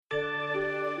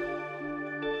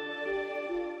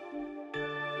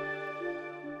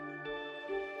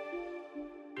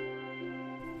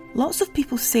Lots of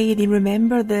people say they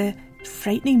remember the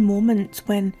frightening moment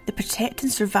when the Protect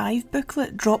and Survive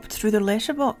booklet dropped through their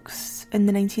letterbox in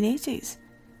the 1980s.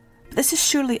 But this is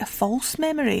surely a false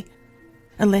memory,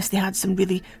 unless they had some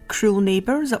really cruel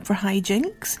neighbours up for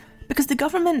hijinks, because the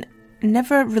government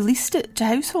never released it to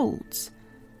households.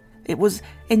 It was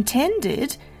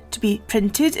intended to be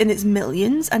printed in its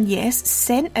millions and, yes,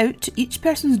 sent out to each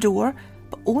person's door,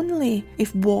 but only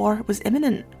if war was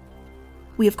imminent.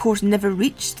 We, of course, never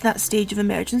reached that stage of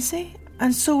emergency,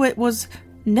 and so it was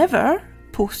never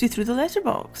posted through the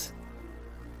letterbox.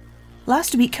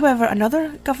 Last week, however,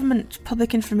 another government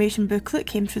public information booklet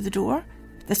came through the door.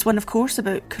 This one, of course,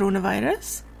 about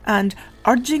coronavirus, and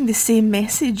urging the same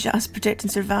message as Protect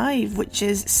and Survive, which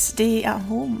is stay at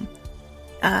home.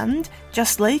 And,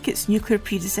 just like its nuclear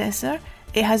predecessor,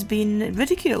 it has been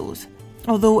ridiculed.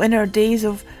 Although in our days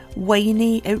of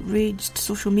whiny, outraged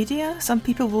social media, some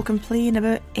people will complain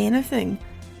about anything,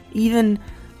 even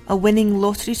a winning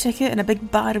lottery ticket and a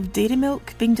big bar of dairy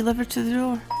milk being delivered to the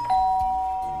door.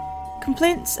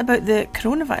 Complaints about the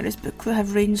coronavirus booklet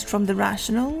have ranged from the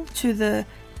rational to the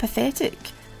pathetic.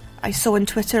 I saw on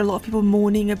Twitter a lot of people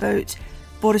moaning about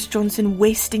Boris Johnson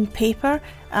wasting paper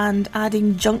and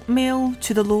adding junk mail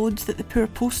to the loads that the poor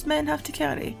postmen have to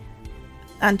carry.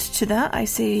 And to that I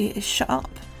say, shut up.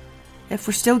 If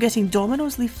we're still getting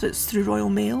Domino's leaflets through Royal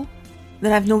Mail,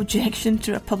 then I have no objection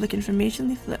to a public information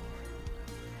leaflet.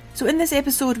 So in this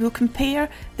episode we'll compare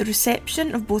the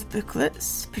reception of both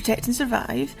booklets, Protect and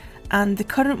Survive, and the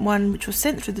current one which was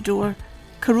sent through the door,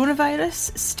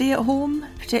 Coronavirus, Stay at Home,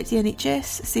 Protect the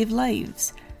NHS, Save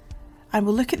Lives. And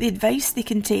we'll look at the advice they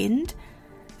contained,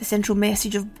 the central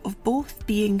message of both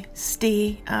being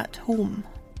stay at home.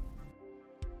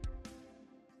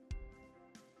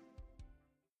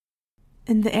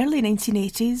 In the early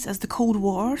 1980s, as the Cold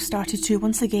War started to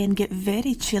once again get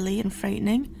very chilly and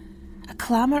frightening, a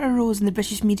clamour arose in the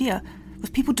British media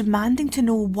with people demanding to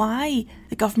know why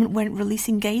the government weren't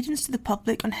releasing guidance to the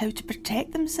public on how to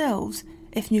protect themselves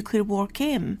if nuclear war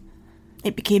came.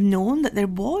 It became known that there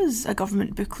was a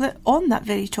government booklet on that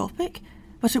very topic,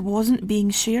 but it wasn't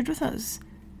being shared with us.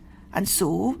 And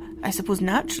so, I suppose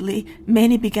naturally,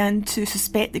 many began to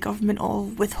suspect the government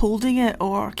of withholding it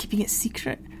or keeping it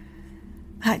secret.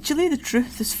 Actually, the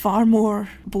truth is far more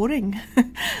boring.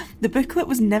 The booklet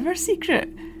was never secret.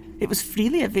 It was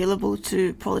freely available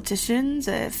to politicians,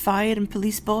 fire and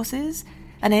police bosses,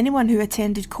 and anyone who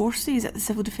attended courses at the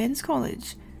Civil Defence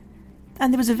College.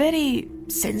 And there was a very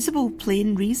sensible,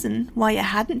 plain reason why it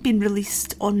hadn't been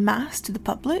released en masse to the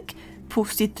public,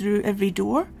 posted through every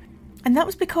door, and that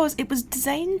was because it was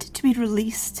designed to be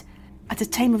released at a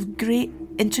time of great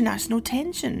international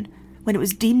tension, when it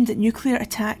was deemed that nuclear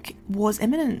attack was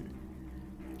imminent.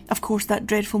 Of course, that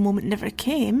dreadful moment never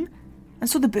came, and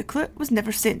so the booklet was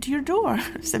never sent to your door.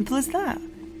 Simple as that.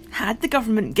 Had the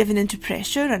government given in to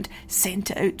pressure and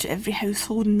sent it out to every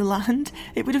household in the land,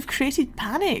 it would have created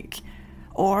panic,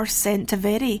 or sent a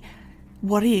very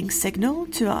worrying signal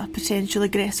to a potential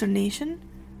aggressor nation.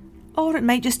 Or it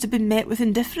might just have been met with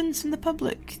indifference in the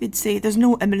public. They'd say, there's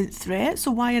no imminent threat,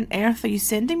 so why on earth are you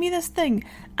sending me this thing?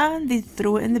 And they'd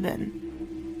throw it in the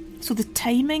bin. So the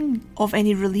timing of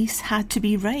any release had to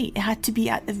be right. It had to be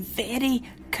at the very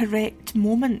correct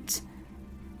moment.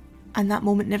 And that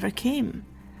moment never came.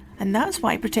 And that's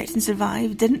why Protect and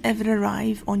Survive didn't ever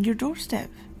arrive on your doorstep.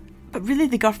 But really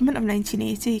the government of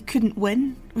 1980 couldn't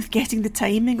win with getting the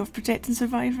timing of Protect and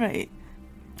Survive right.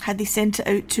 Had they sent it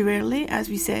out too early, as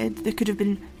we said, there could have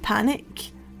been panic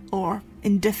or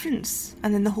indifference,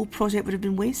 and then the whole project would have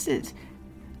been wasted.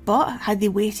 But had they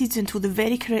waited until the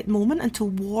very correct moment, until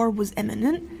war was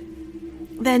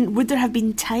imminent, then would there have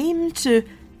been time to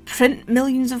print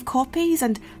millions of copies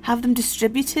and have them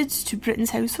distributed to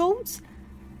Britain's households?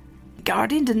 The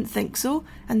Guardian didn't think so,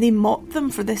 and they mocked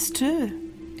them for this too.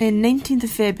 In 19th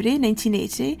of February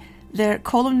 1980, their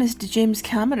columnist James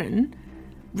Cameron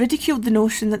ridiculed the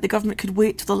notion that the government could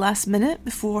wait till the last minute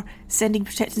before sending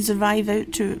Protect and Survive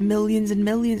out to millions and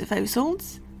millions of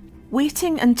households.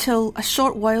 Waiting until a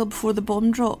short while before the bomb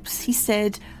drops, he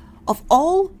said, "Of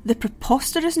all the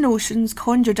preposterous notions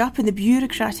conjured up in the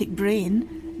bureaucratic brain,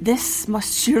 this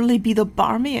must surely be the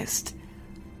barmiest.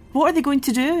 What are they going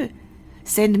to do?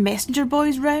 Send messenger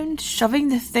boys round, shoving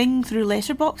the thing through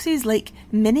letterboxes like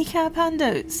minicab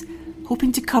handouts,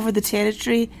 hoping to cover the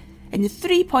territory in the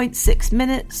 3.6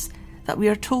 minutes that we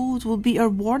are told will be our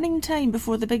warning time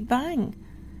before the Big Bang.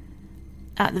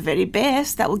 At the very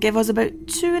best, that will give us about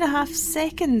 2.5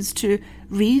 seconds to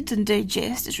read and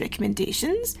digest its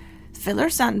recommendations, fill our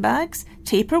sandbags,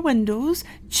 tape our windows,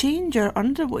 change our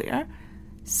underwear,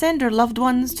 send our loved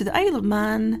ones to the Isle of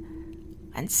Man,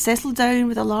 and settle down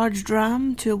with a large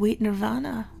dram to await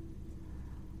nirvana.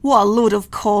 What a load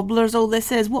of cobblers all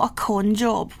this is, what a con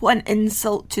job, what an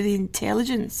insult to the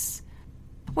intelligence.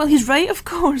 Well, he's right, of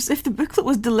course. If the booklet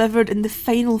was delivered in the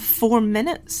final 4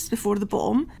 minutes before the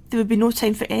bomb, there would be no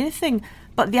time for anything.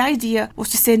 But the idea was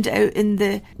to send it out in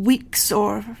the weeks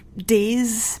or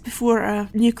days before a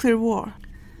nuclear war.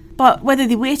 But whether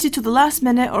they waited till the last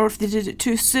minute, or if they did it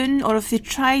too soon, or if they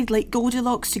tried like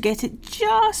Goldilocks to get it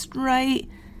just right,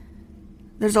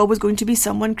 there's always going to be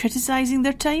someone criticising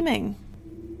their timing.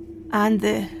 And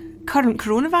the current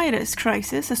coronavirus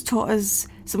crisis has taught us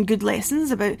some good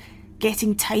lessons about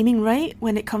getting timing right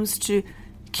when it comes to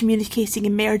communicating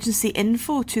emergency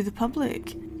info to the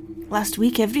public. Last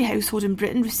week, every household in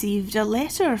Britain received a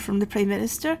letter from the Prime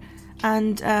Minister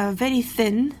and a very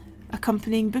thin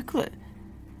accompanying booklet.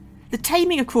 The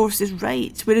timing, of course, is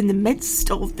right. We're in the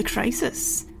midst of the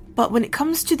crisis. But when it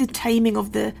comes to the timing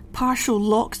of the partial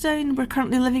lockdown we're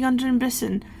currently living under in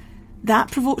Britain,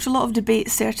 that provoked a lot of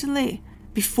debate, certainly.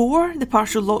 Before the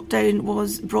partial lockdown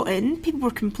was brought in, people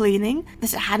were complaining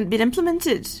that it hadn't been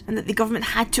implemented and that the government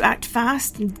had to act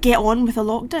fast and get on with a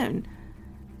lockdown.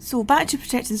 So back to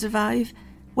Protect and Survive.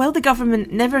 While the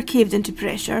government never caved into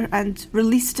pressure and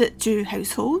released it to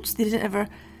households, they didn't ever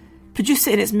produce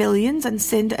it in its millions and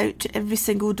send it out to every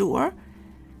single door,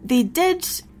 they did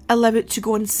allow it to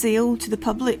go on sale to the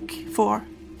public for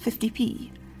 50p.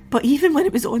 But even when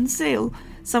it was on sale,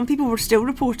 some people were still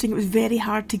reporting it was very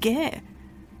hard to get.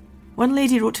 One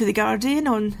lady wrote to The Guardian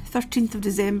on 13th of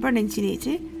December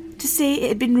 1980 to say it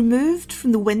had been removed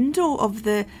from the window of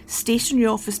the stationery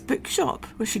office bookshop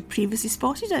where she'd previously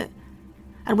spotted it.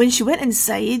 And when she went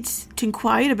inside to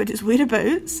inquire about its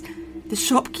whereabouts, the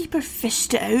shopkeeper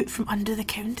fished it out from under the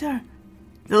counter.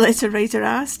 The letter writer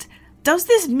asked, "Does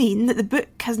this mean that the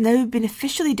book has now been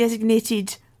officially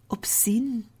designated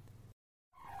obscene?"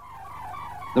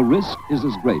 The risk is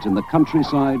as great in the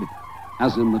countryside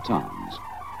as in the towns.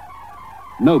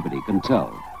 Nobody can tell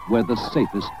where the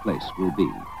safest place will be.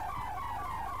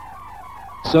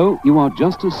 So you are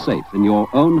just as safe in your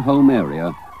own home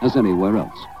area as anywhere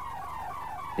else.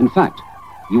 In fact,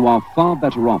 you are far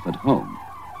better off at home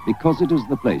because it is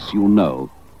the place you know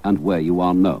and where you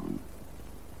are known.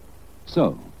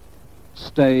 So,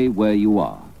 stay where you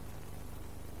are.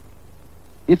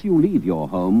 If you leave your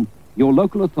home, your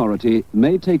local authority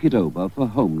may take it over for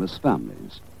homeless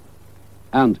families.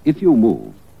 And if you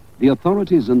move, the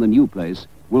authorities in the new place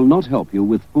will not help you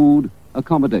with food,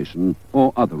 accommodation,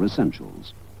 or other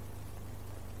essentials.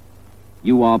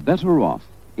 You are better off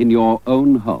in your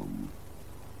own home.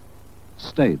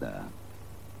 Stay there.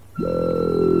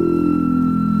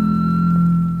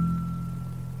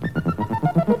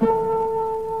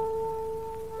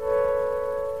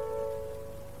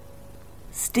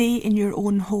 Stay in your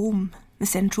own home, the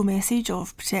central message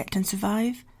of Protect and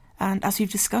Survive. And as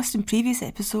we've discussed in previous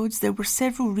episodes, there were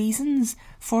several reasons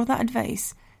for that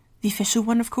advice. The official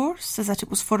one, of course, is that it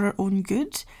was for our own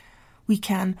good. We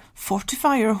can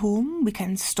fortify our home, we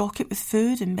can stock it with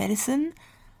food and medicine,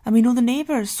 and we know the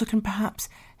neighbours, so can perhaps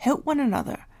help one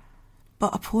another.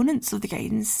 But opponents of the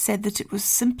guidance said that it was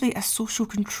simply a social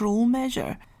control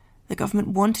measure. The government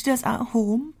wanted us at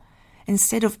home,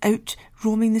 instead of out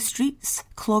roaming the streets,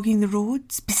 clogging the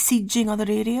roads, besieging other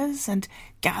areas and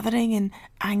gathering in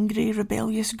angry,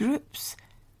 rebellious groups.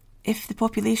 If the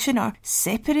population are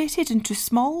separated into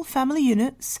small family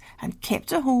units and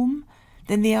kept at home,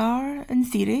 then they are, in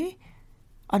theory,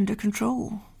 under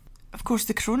control. Of course,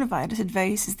 the coronavirus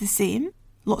advice is the same.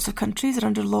 Lots of countries are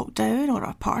under lockdown or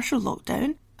a partial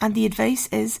lockdown, and the advice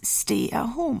is stay at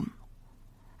home.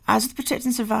 As with Protect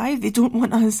and Survive, they don't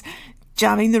want us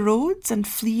jamming the roads and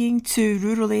fleeing to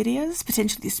rural areas,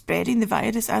 potentially spreading the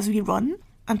virus as we run,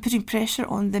 and putting pressure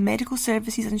on the medical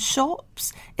services and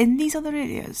shops in these other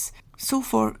areas. So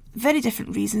for very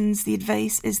different reasons, the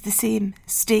advice is the same: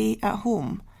 stay at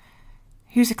home.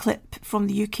 Here's a clip from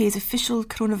the UK's official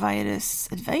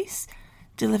coronavirus advice,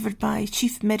 delivered by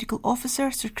Chief Medical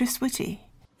Officer Sir Chris Whitty.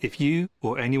 If you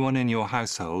or anyone in your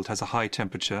household has a high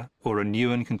temperature or a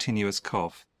new and continuous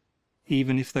cough,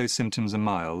 even if those symptoms are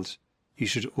mild, you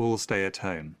should all stay at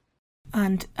home.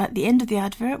 And at the end of the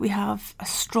advert, we have a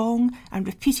strong and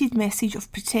repeated message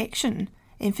of protection,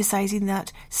 emphasising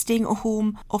that staying at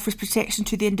home offers protection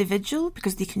to the individual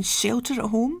because they can shelter at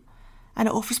home, and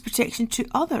it offers protection to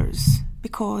others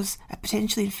because a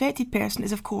potentially infected person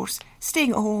is, of course,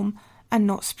 staying at home and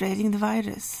not spreading the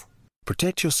virus.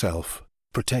 Protect yourself,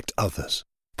 protect others,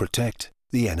 protect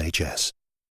the NHS.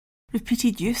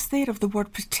 Repeated use there of the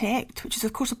word protect, which is,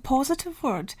 of course, a positive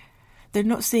word. They're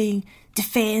not saying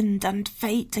defend and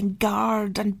fight and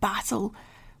guard and battle.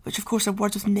 which of course are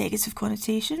words with negative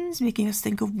connotations, making us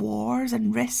think of wars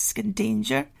and risk and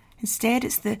danger. Instead,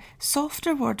 it's the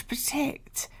softer word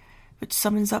protect, which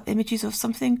summons up images of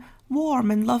something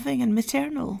warm and loving and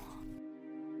maternal.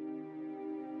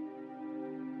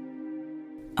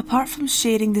 Apart from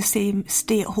sharing the same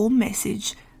stay-at-home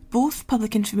message, both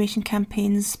public information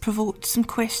campaigns provoked some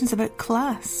questions about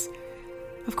class.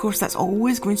 Of course, that's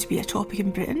always going to be a topic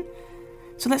in Britain.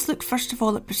 So let's look first of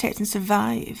all at Protect and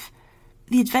Survive.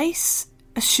 The advice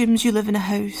assumes you live in a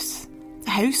house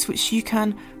which you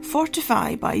can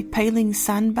fortify by piling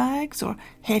sandbags or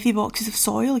heavy boxes of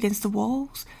soil against the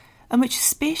walls, and which is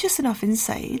spacious enough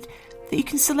inside that you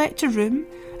can select a room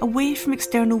away from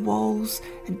external walls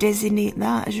and designate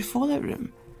that as your fallout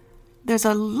room. There's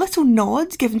a little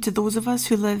nod given to those of us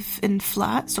who live in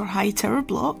flats or high tower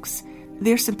blocks.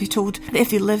 They're simply told that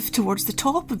if they live towards the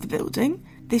top of the building,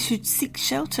 they should seek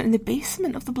shelter in the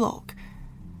basement of the block.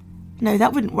 Now,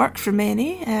 that wouldn't work for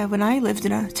many. When I lived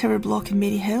in a tower block in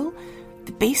Maryhill,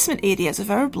 the basement areas of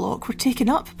our block were taken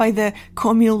up by the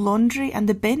communal laundry and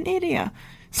the bin area,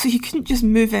 so you couldn't just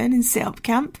move in and set up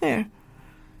camp there.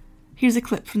 Here's a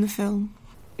clip from the film.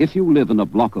 If you live in a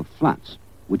block of flats,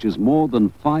 which is more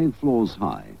than 5 floors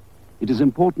high, it is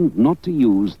important not to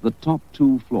use the top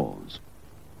 2 floors.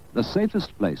 The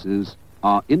safest places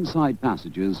are inside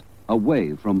passages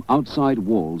away from outside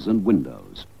walls and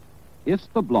windows.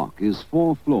 If the block is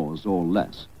 4 floors or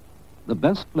less, the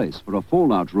best place for a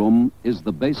fallout room is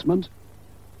the basement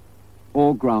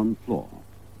or ground floor.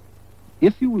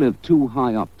 If you live too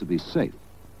high up to be safe,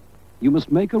 you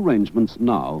must make arrangements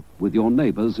now with your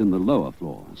neighbors in the lower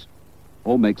floors,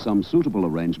 or make some suitable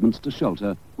arrangements to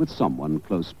shelter with someone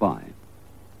close by.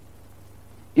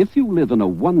 If you live in a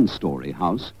 1-story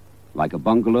house, like a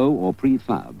bungalow or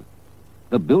prefab,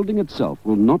 the building itself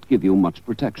will not give you much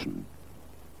protection.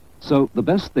 So the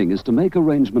best thing is to make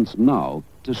arrangements now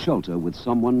to shelter with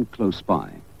someone close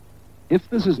by. If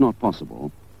this is not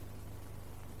possible,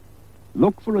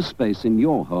 look for a space in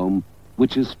your home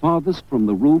which is farthest from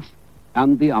the roof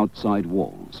and the outside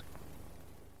walls.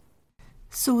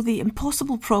 So the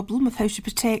impossible problem of how to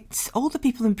protect all the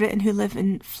people in Britain who live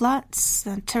in flats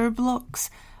and tower blocks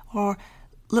or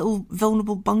little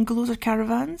vulnerable bungalows or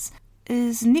caravans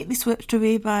is neatly swept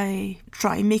away by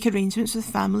try and make arrangements with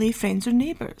family, friends or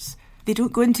neighbours. They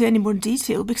don't go into any more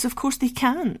detail because of course they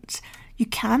can't. You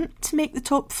can't make the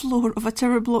top floor of a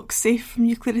tower block safe from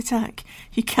nuclear attack.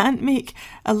 You can't make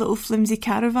a little flimsy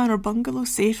caravan or bungalow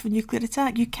safe from nuclear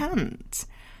attack. You can't.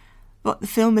 But the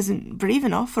film isn't brave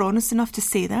enough or honest enough to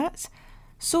say that.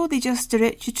 So they just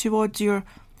direct you towards your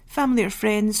family or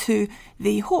friends who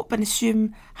they hope and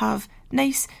assume have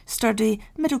nice, sturdy,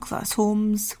 middle-class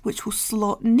homes which will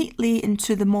slot neatly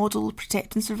into the model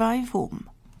Protect and Survive home.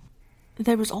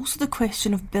 There was also the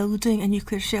question of building a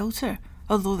nuclear shelter,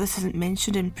 although this isn't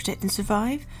mentioned in Protect and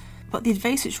Survive, but the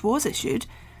advice which was issued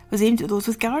was aimed at those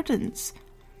with gardens.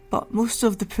 But most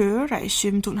of the poor, I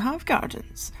assume, don't have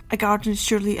gardens. A garden is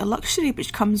surely a luxury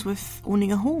which comes with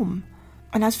owning a home.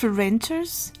 And as for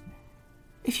renters,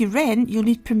 if you rent, you'll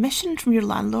need permission from your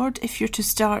landlord if you're to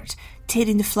start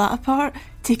tearing the flat apart,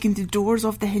 taking the doors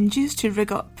off the hinges to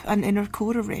rig up an inner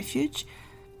core of refuge.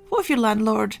 What if your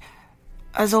landlord,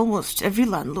 as almost every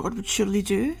landlord would surely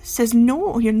do, says,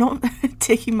 no, you're not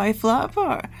taking my flat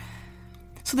apart?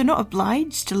 So they're not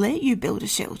obliged to let you build a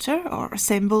shelter or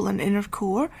assemble an inner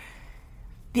core.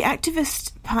 The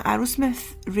activist Pat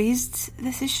Arrowsmith raised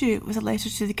this issue with a letter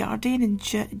to The Guardian in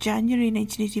January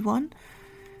 1981,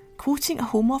 quoting a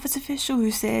Home Office official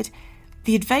who said,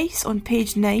 the advice on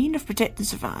page 9 of Protect and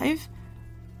Survive,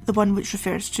 the one which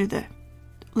refers to the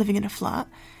living in a flat,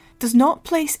 does not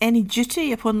place any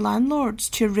duty upon landlords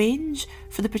to arrange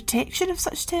for the protection of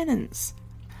such tenants.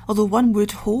 Although one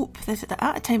would hope that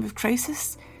at a time of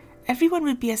crisis, everyone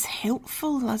would be as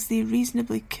helpful as they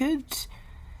reasonably could.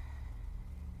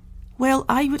 Well,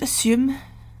 I would assume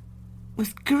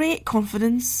with great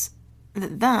confidence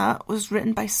that that was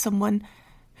written by someone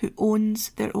who owns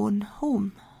their own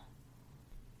home.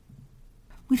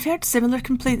 We've heard similar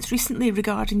complaints recently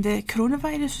regarding the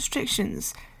coronavirus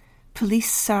restrictions.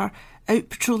 Police are out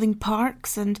patrolling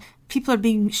parks and people are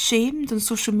being shamed on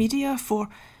social media for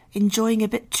enjoying a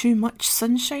bit too much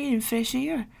sunshine and fresh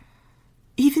air.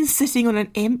 Even sitting on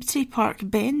an empty park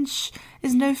bench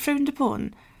is now frowned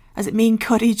upon, as it may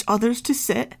encourage others to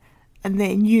sit and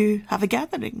then you have a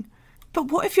gathering.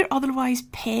 But what if you're otherwise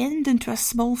penned into a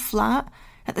small flat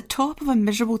at the top of a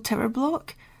miserable tower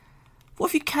block? What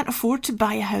if you can't afford to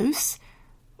buy a house,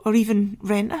 or even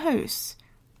rent a house,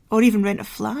 or even rent a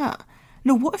flat?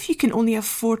 No, what if you can only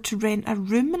afford to rent a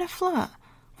room in a flat?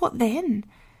 What then?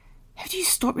 How do you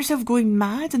stop yourself going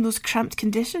mad in those cramped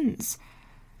conditions?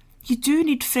 You do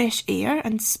need fresh air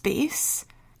and space,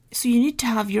 so you need to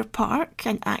have your park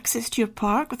and access to your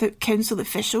park without council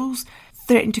officials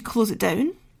threatening to close it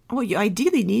down. What you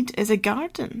ideally need is a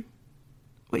garden.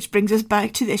 Which brings us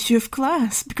back to the issue of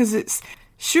class, because it's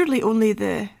surely only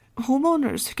the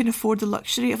homeowners who can afford the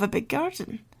luxury of a big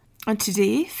garden. And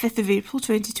today, 5th of April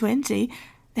 2020,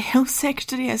 the Health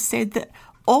Secretary has said that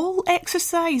all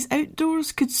exercise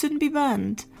outdoors could soon be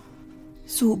banned.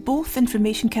 So both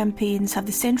information campaigns have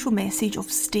the central message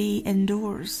of stay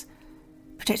indoors.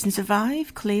 Protect and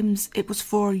Survive claims it was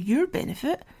for your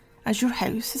benefit, as your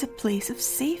house is a place of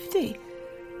safety.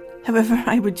 However,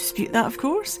 I would dispute that, of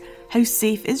course. How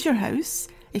safe is your house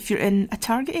if you're in a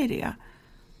target area?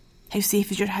 How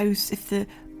safe is your house if the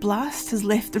blast has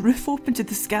left the roof open to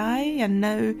the sky and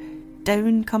now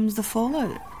down comes the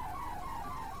fallout?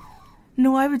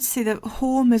 No, I would say that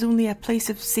home is only a place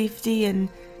of safety in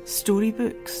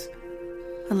storybooks.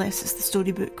 Unless it's the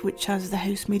storybook which has the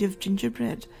house made of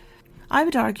gingerbread. I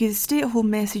would argue the stay-at-home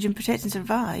message in Protect and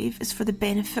Survive is for the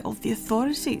benefit of the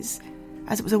authorities,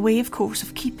 as it was a way, of course,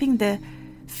 of keeping the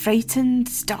frightened,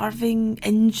 starving,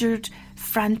 injured,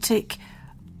 frantic,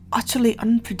 utterly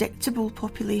unpredictable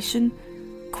population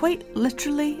quite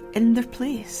literally in their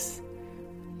place.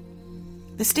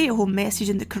 The stay-at-home message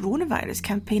in the coronavirus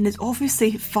campaign is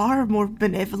obviously far more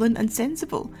benevolent and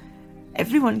sensible.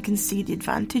 Everyone can see the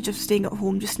advantage of staying at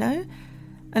home just now,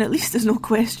 and at least there's no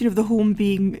question of the home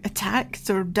being attacked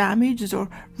or damaged or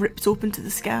ripped open to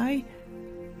the sky.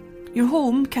 Your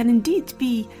home can indeed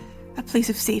be a place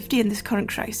of safety in this current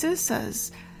crisis,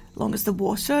 as long as the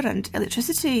water and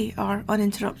electricity are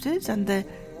uninterrupted and the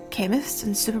chemists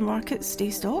and supermarkets stay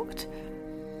stocked.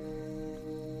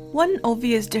 One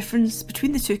obvious difference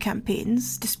between the two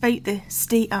campaigns, despite the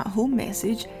stay-at-home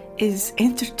message, is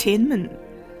entertainment.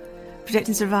 Protect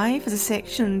and Survive has a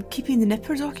section on keeping the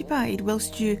nippers occupied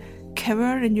whilst you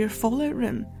cower in your fallout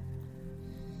room.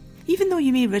 Even though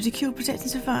you may ridicule Protect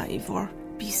and Survive or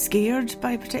be scared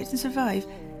by Protect and Survive,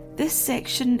 this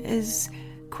section is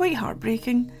quite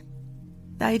heartbreaking.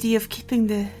 The idea of keeping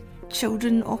the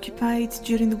children occupied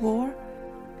during the war.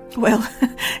 Well,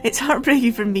 it's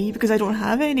heartbreaking for me because I don't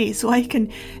have any, so I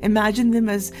can imagine them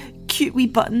as cute wee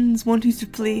buttons wanting to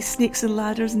play snakes and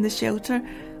ladders in the shelter,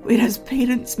 whereas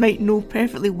parents might know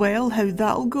perfectly well how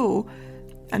that'll go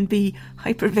and be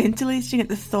hyperventilating at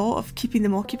the thought of keeping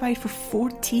them occupied for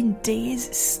 14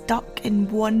 days stuck in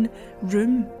one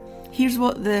room. Here's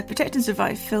what the Protect and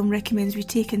Survive film recommends we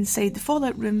take inside the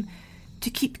fallout room to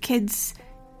keep kids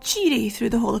cheery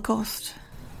through the Holocaust.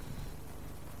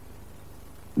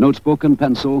 Notebook and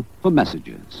pencil for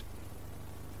messages.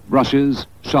 Brushes,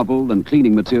 shovel and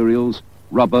cleaning materials,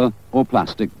 rubber or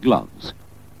plastic gloves.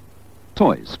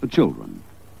 Toys for children.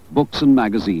 Books and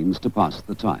magazines to pass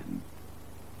the time.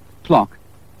 Clock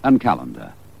and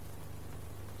calendar.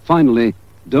 Finally,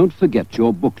 don't forget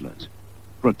your booklet,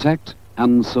 Protect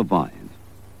and Survive.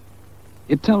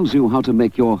 It tells you how to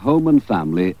make your home and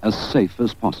family as safe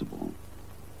as possible.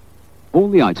 All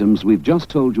the items we've just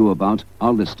told you about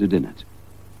are listed in it.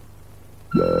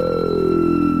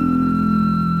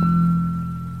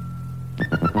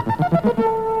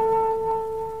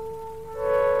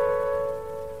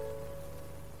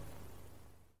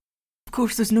 Of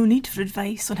course, there's no need for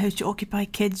advice on how to occupy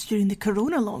kids during the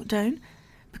corona lockdown,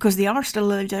 because they are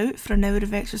still allowed out for an hour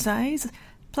of exercise.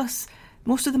 Plus,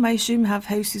 most of them, I assume, have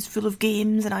houses full of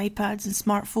games and iPads and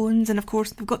smartphones, and of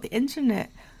course they've got the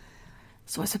internet.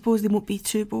 So I suppose they won't be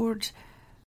too bored.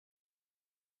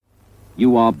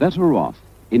 You are better off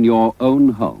in your own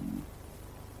home.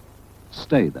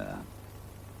 Stay there.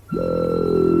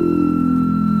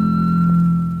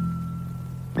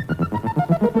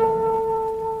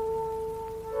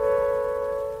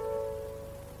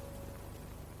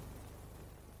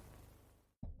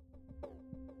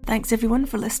 Thanks everyone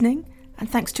for listening, and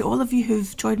thanks to all of you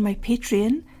who've joined my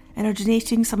Patreon and are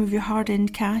donating some of your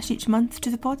hard-earned cash each month to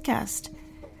the podcast.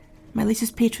 My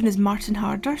latest patron is Martin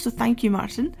Harder, so thank you,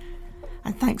 Martin.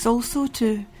 And thanks also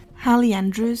to Hallie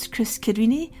Andrews, Chris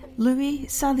Kirini, Louis,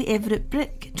 Sally Everett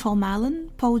Brick, Tom Allen,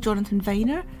 Paul Jonathan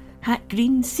Viner, Hack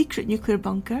Green, Secret Nuclear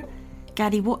Bunker,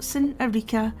 Gary Watson,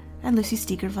 Arika, and Lucy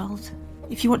Steigerwald.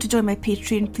 If you want to join my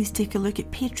Patreon, please take a look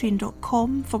at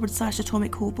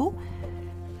patreon.com/AtomicHobo.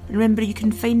 Remember, you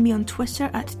can find me on Twitter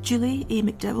at Julie A.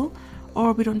 McDowell,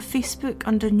 or we're on Facebook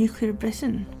under Nuclear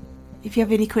Britain. If you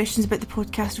have any questions about the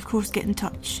podcast, of course, get in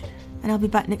touch. And I'll be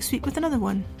back next week with another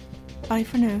one. Bye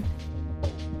for now.